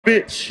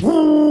bitch.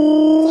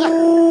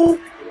 Who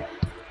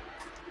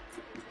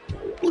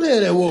the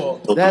hell that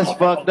was? That's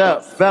fucked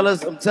up.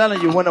 Fellas, I'm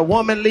telling you, when a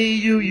woman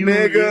leave you,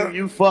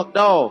 you fucked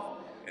off.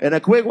 And a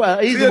quick way,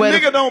 easy way.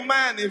 Nigga don't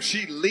mind if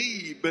she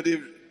leave, but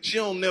if she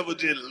don't never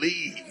just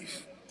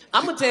leave.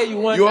 I'm gonna tell you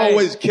one thing. You thing.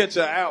 always catch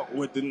her out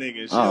with the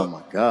nigga. Oh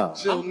my God.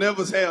 She'll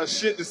never have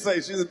shit to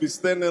say. She'll just be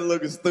standing there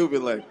looking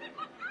stupid like.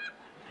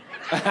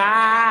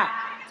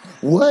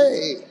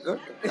 Wait,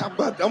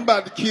 I'm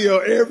about to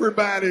kill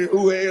everybody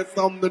who had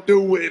something to do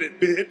with it,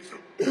 bitch.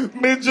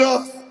 Bitch,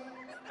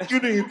 you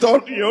need to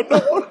talk to your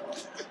daughter.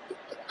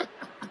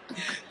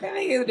 That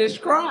nigga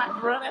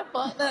described, bro. That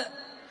fucked up.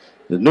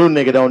 The new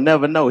nigga don't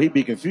never know. He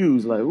be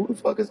confused. Like, who the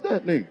fuck is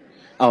that nigga?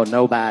 Oh,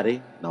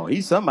 nobody. No,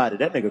 he's somebody.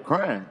 That nigga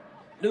crying.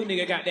 New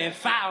nigga got that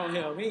fire on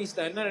him. He ain't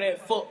studying none of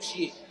that fuck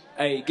shit.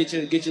 Hey, get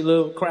your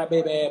little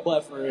crybaby ass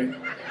boyfriend.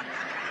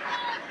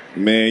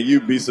 Man,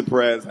 you'd be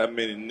surprised how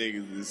many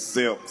niggas is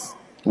simps.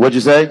 What'd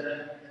you say?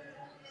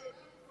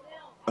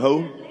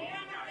 Who?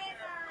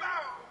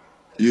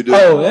 You do?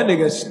 Oh, that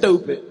nigga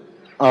stupid.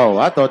 Oh,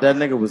 I thought that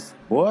nigga was,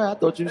 boy, I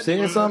thought you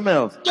saying something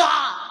else. Yeah.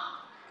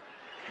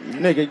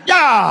 Nigga,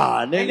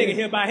 yeah, nigga. That nigga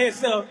here by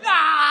himself.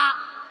 Yeah.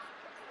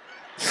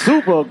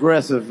 Super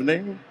aggressive,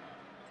 nigga.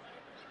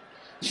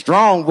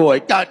 Strong boy,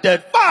 got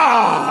that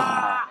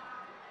fire.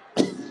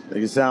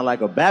 Nigga sound like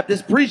a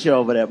Baptist preacher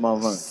over that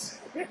motherfucker.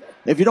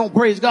 If you don't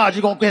praise God,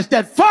 you're gonna catch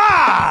that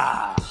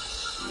fire.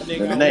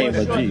 In the name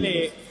of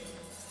Jesus.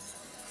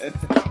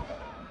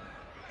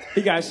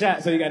 He got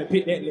shot, so he got to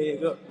pick that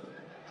leg up.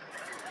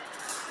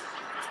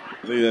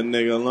 Leave that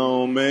nigga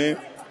alone, man.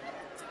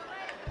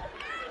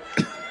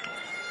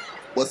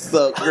 What's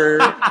up,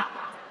 girl?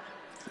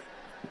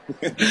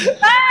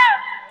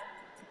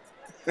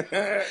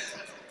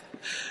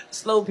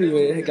 Slow people,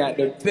 they got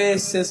the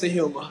best sense of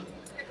humor.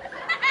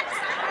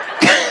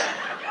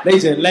 They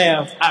just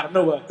laugh out of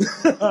nowhere.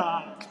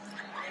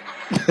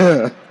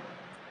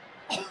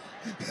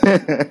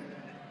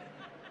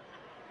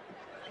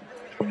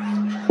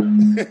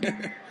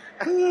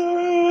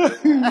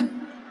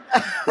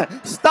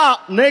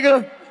 Stop,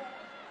 nigga.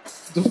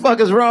 The fuck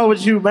is wrong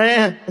with you,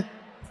 man?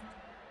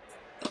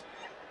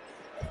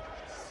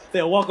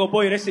 They'll walk up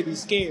on you, that shit be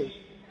scary.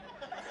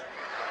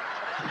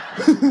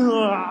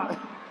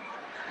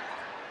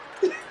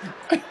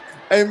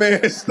 Hey,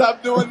 man,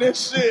 stop doing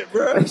this shit,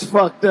 bro. It's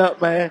fucked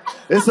up, man.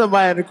 There's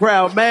somebody in the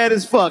crowd mad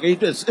as fuck.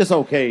 It's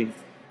okay.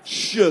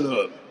 Shut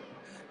up.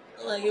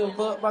 I'm like, yo,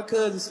 fuck, my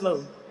cousin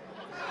slow.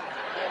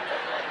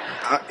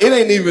 It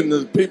ain't even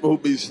the people who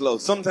be slow.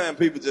 Sometimes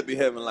people just be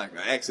having like an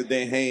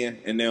accident hand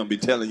and they don't be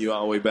telling you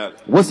all the way about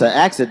it. What's an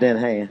accident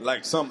hand?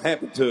 Like something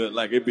happened to it,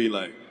 like it be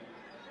like.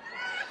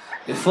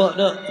 It fucked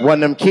up.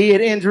 One of them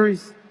kid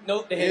injuries?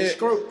 Nope, they had a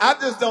stroke. I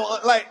just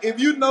don't, like, if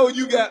you know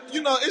you got,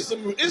 it's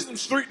some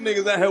street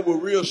niggas out here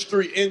with real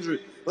street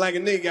injury. Like a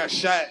nigga got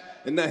shot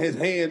and now his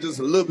hand just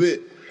a little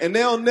bit. And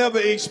they'll never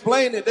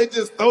explain it. They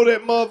just throw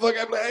that motherfucker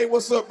out like, hey,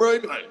 what's up, bro? He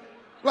be like,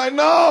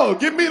 no,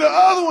 give me the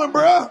other one,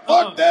 bro.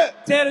 Fuck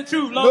that. Tell the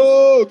truth, Lord.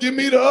 No, give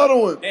me the other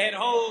one. They had a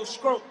whole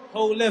stroke,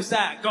 whole left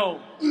side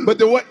gone. But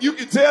what you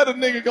can tell the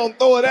nigga gonna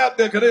throw it out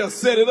there because they'll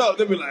set it up.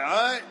 They'll be like, all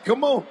right,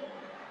 come on.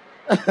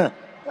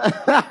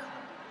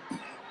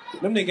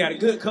 Them niggas got a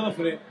good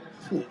confidence.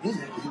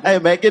 Hey,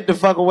 man, get the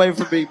fuck away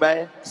from me,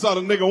 man. Saw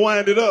the nigga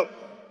wind it up.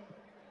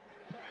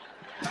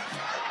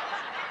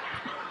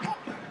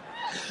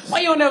 Why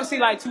you don't never see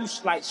like two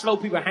slow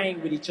people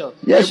hang with each other?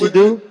 Yes, Hey, you do.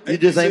 You hey,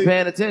 just ain't see-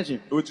 paying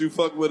attention. Would you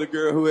fuck with a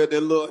girl who had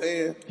that little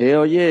hand?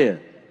 Hell yeah.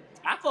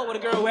 I fuck with a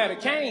girl who had a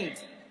cane.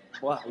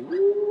 Boy,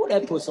 ooh,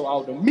 that put so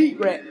all the meat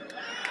rack.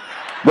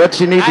 What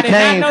you need the cane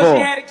I did not know for?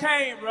 she had a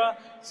cane, bro.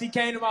 She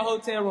came to my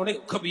hotel room a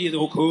couple years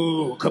ago.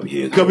 Cool, couple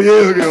years Couple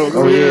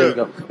years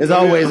ago. It's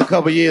always a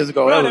couple years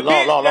ago. Bro, That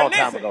was a long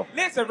time ago.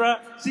 Listen, bro.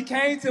 She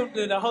came to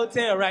the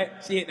hotel, right?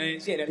 He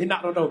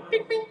knocked on the door.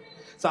 Bing, bing.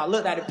 So I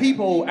looked at the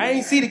peephole. I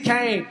ain't see the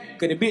cane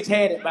because the bitch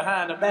had it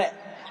behind her back.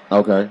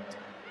 Okay.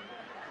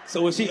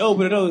 So when she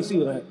opened the door, she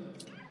was like,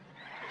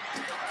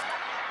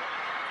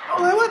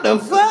 I'm like, what the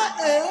fuck?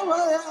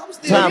 I'm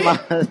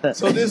still here.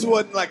 So this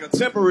wasn't like a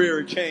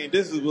temporary cane.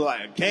 This is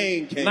like a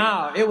cane.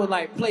 Nah, it was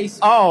like placed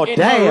Oh, in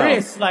damn. her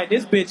wrist. Like,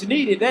 this bitch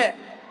needed that.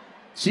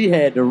 She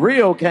had the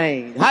real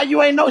cane. How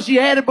you ain't know she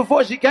had it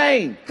before she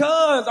came?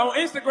 Cause on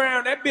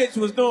Instagram, that bitch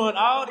was doing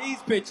all these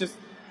pictures.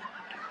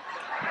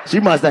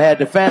 She must have had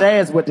the fat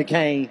ass with the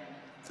cane.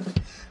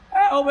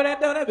 I opened that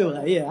door, that bitch was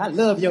like, yeah, I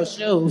love your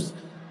shows.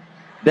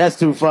 That's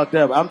too fucked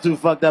up. I'm too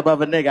fucked up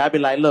of a nigga. I'd be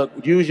like, look,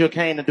 use your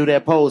cane to do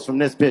that pose from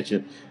this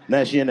picture.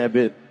 Now she in that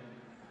bit.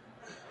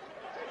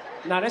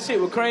 Nah, that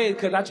shit was crazy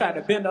because I tried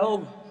to bend her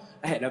over.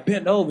 I had to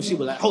bend her over. She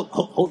was like,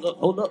 hold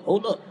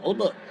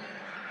up.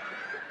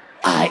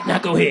 All right, now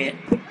go ahead.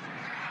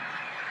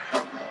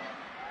 I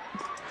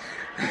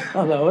was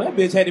like, well, that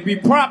bitch had to be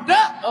propped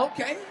up.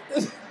 Okay.